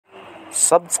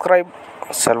Subscribe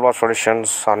Selva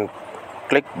Solutions and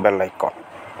click bell icon.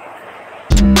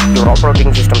 Your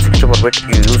operating system 64-bit,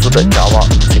 you use the Java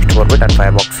 64-bit and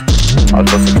Firefox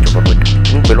also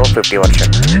 64-bit in below 50 version.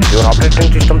 Your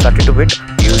operating system 32-bit,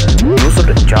 you use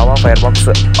the Java Firefox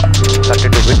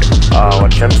 32-bit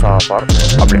versions for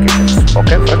applications.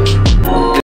 Okay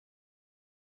friends.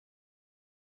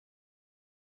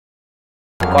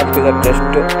 Configure just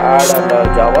add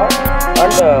and Java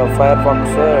and Firefox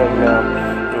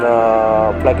and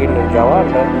plugin in Java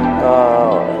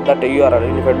and that URL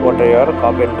invalid what URL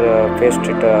copy and paste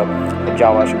it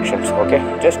Java sections. Okay,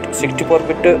 just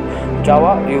 64-bit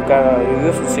Java you can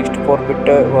use 64-bit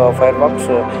Firefox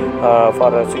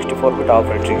for 64-bit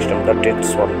operating system. That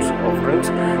is one. So friends,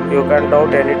 you can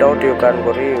doubt any doubt, you can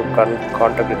worry, you can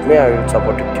contact with me, I will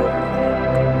support it you.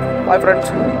 Hi friends,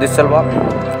 this is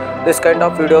Selva. This kind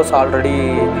of videos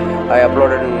already I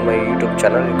uploaded in my YouTube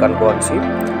channel. You can go and see.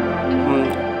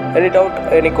 Any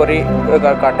doubt, any query, you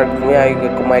can contact me.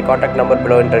 My contact number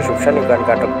below in description. You can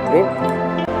contact me.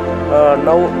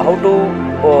 Now, how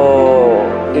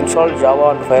to install Java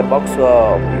and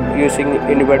Firefox using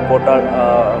invalid portal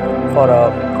for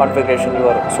configuration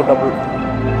your suitable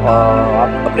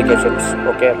applications.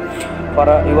 Okay, for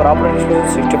your operating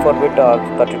system 64-bit or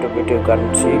 32-bit, you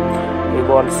can see. You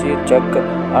go and see, check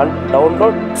and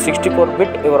download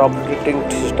 64-bit your operating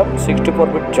system,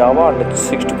 64-bit Java and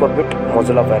 64-bit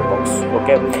Mozilla Firefox.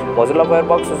 Okay, Mozilla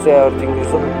Firefox is everything is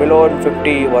below in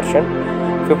 50 version.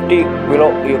 50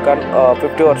 below you can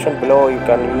 50 version below you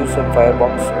can use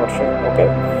Firefox version. Okay,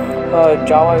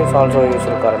 Java is also used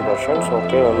in current versions.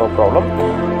 Okay, no problem.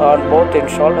 And both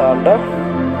installed and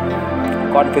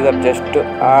configure just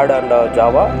add and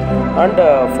Java and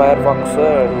Firefox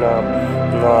and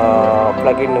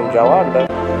plugin in Java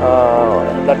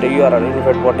and that URL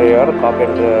invalid what URL copy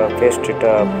and paste it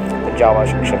Java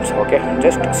sections. Okay,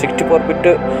 just 64-bit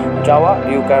Java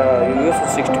you can use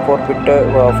 64-bit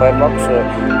Firefox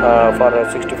for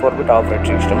 64-bit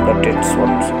operating system. That is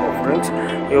one. So friends,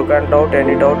 you can doubt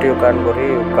any doubt, you can worry,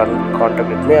 you can contact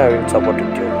with me, I will support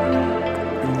it you.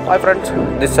 Hi friends,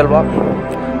 this is Selva.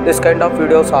 This kind of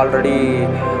videos already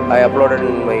I uploaded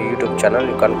in my YouTube channel.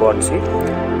 You can go and see.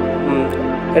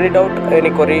 Any doubt, any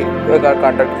query, you can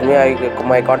contact me.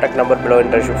 My contact number below in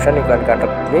description. You can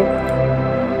contact me.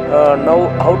 Now,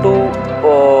 how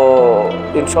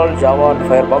to install Java and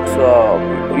Firefox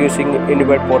using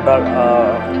invalid portal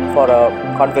for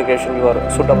configuration your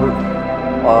suitable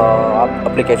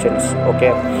applications.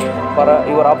 Okay, for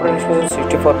your operating system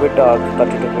 64-bit or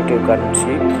 32-bit, you can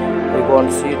see. You go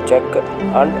and see, check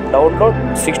and download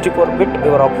 64-bit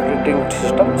your operating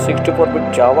system,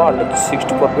 64-bit Java and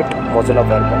 64-bit Mozilla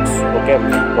Firefox. Okay,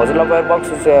 Mozilla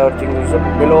Firefox is everything is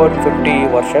below 50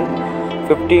 version.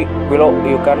 50 below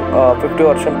you can 50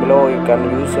 version below you can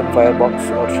use Firefox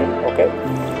version.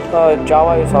 Okay,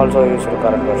 Java is also used in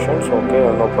current versions. Okay,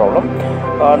 no problem.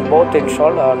 And both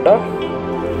installed and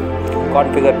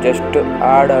configure just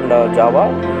add and Java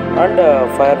and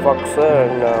Firefox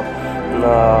and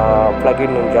plugin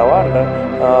in Java and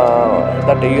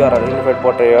that URL invalid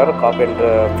what URL copy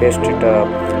and paste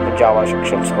it Java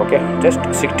sections. Okay, just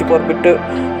 64-bit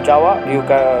Java you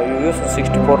can use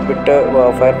 64-bit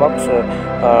Firefox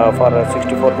for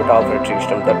 64-bit operating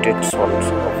system. That is one.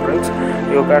 So friends,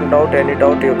 you can doubt any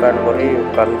doubt, you can worry,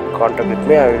 you can contact with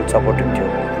me, I will support it you.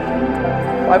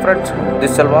 Hi friends,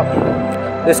 this is Selva.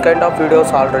 This kind of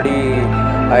videos already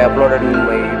I uploaded in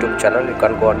my YouTube channel. You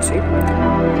can go and see.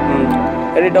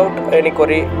 Any doubt, any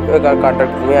query, you can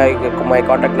contact me. My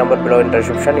contact number below in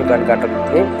description. You can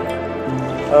contact me.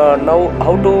 Now,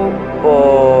 how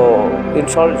to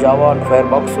install Java and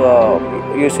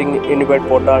Firefox using invalid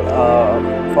portal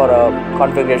for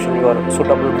configuration your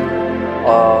suitable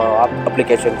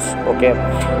applications. Okay,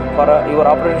 for your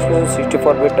operating system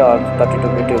 64-bit or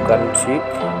 32-bit, you can see.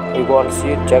 You go and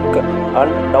see, check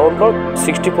and download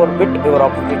 64-bit your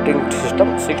operating system,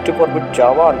 64-bit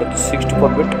Java and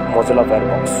 64-bit Mozilla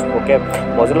Firefox. Okay,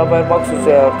 Mozilla Firefox is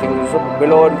everything is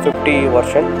below in 50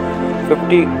 version.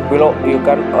 50 below you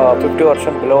can 50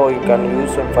 version below you can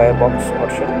use Firefox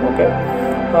version. Okay,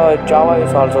 Java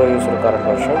is also used in current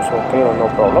versions. Okay, no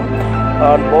problem.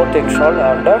 And both installed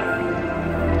and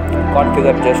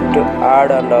configure just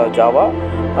add and Java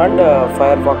and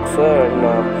Firefox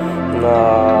and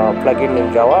plugin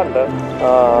in Java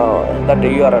and that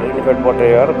URL invalid what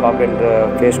URL copy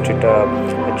and paste it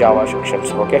Java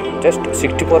sections. Okay, just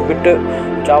 64-bit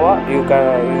Java you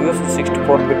can use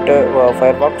 64-bit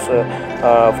Firefox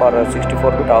for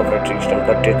 64-bit operating system.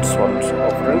 That is one. So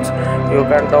friends, you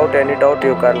can doubt any doubt,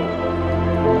 you can